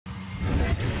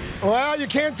Well, you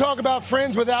can't talk about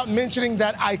Friends without mentioning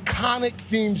that iconic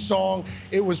theme song.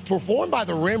 It was performed by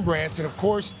the Rembrandts, and of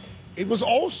course, it was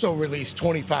also released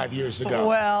 25 years ago.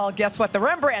 Well, guess what? The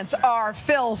Rembrandts are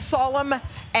Phil Solem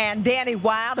and Danny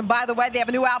Wilde. And by the way, they have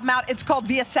a new album out. It's called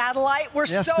Via Satellite. We're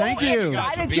so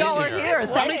excited y'all are here.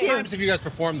 How many times have you guys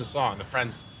performed the song, the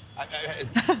Friends?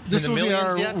 This will be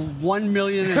our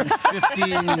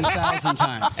 1,015,000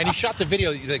 times. And he shot the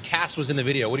video. The cast was in the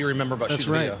video. What do you remember about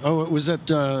shooting the video? Oh, it was at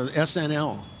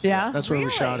SNL. Yeah? That's where we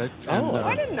shot it. Oh, And,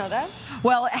 I didn't know that.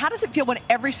 Well, how does it feel when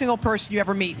every single person you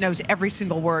ever meet knows every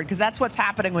single word? Because that's what's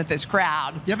happening with this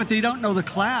crowd. Yeah, but they don't know the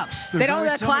claps. There's They don't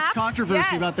know the so claps? much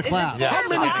controversy about the claps. Yeah. How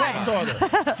many claps are there?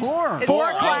 Four.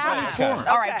 Four claps?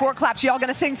 All right, 4 claps. Y'all going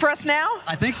to sing for us now?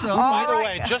 I think so. By the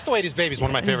way, Just the Way It Is Baby is one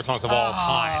of my favorite songs of all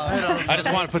time. I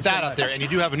just want to put that out there. And you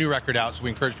do have a new record out, so we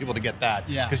encourage people to get that.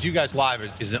 Yeah. Because you guys live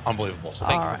is unbelievable. So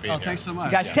thank you for being here. Thanks so much.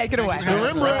 You guys take it away. The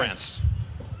Rembrandts.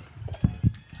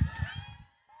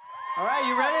 All right,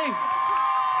 you ready?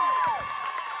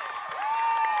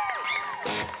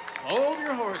 Hold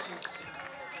your horses.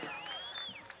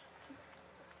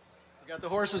 We got the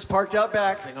horses parked out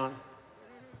back. Hang on.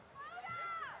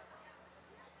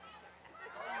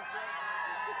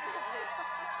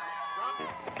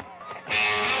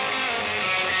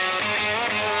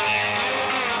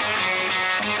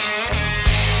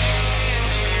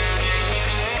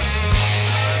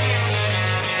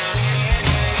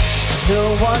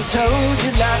 No one told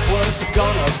you life was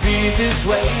gonna be this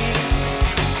way.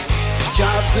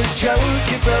 Job's a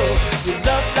joke, you broke, your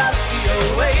love lost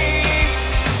your way.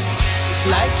 It's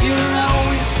like you're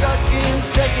always stuck in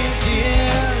second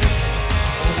gear,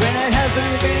 when it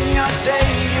hasn't been your day,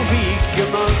 your week, your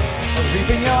month, or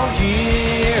even your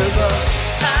year. But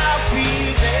I'll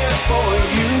be there for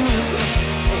you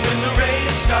when the rain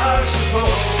starts to pour.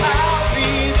 I'll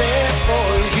be there for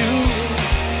you,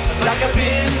 like I've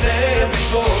been there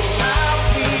before. I'll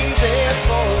be there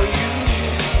for you,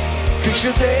 'cause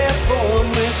you're there for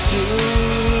me too.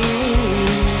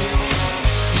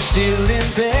 You're still in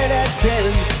bed at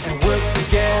 10 and work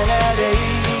again at 8.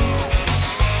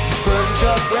 You burned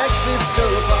your breakfast so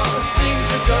far, things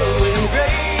are going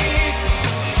great.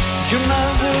 Your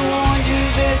mother warned you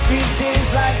there'd be days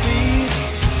like these,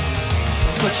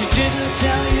 but she didn't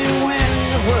tell you when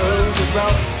the world was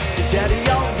rough, your daddy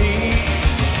on me.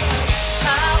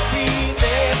 I'll be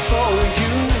there for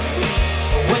you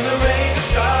when the rain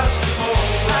starts to pour.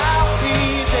 I'll be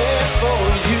there for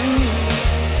you,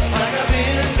 like I've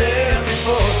been there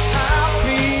before. I'll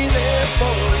be there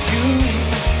for you,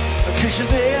 'cause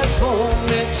you're there for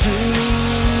me too.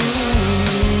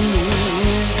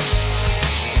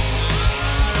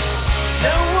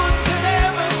 No one could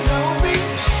ever know me,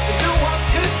 no one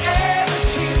could ever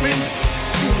see me.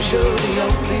 Seems you're the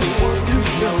only one who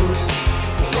knows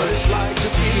what it's like to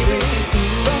be me.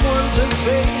 Someone to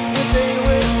face the day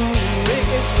with, make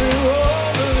it through all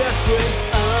the rest with.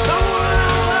 Someone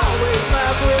I'll always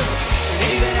laugh with, and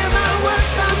even in my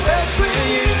worst I'm best with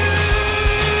you.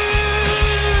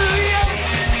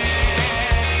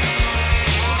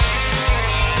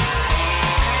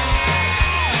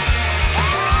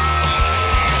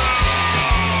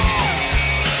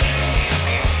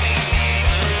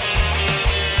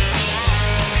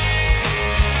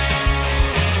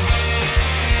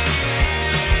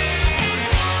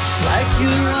 Like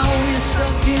you're always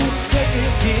stuck in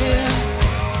second gear,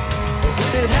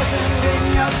 when it hasn't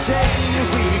been your day, your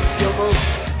week, your month,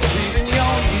 or even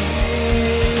your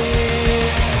year.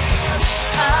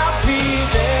 I'll be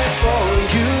there for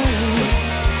you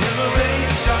when the rain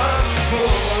starts to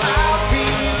pour. I'll be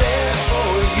there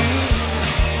for you,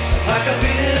 like I've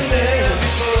been there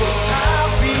before.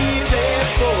 I'll be there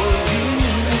for you,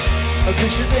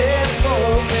 'cause you're there for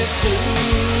me too.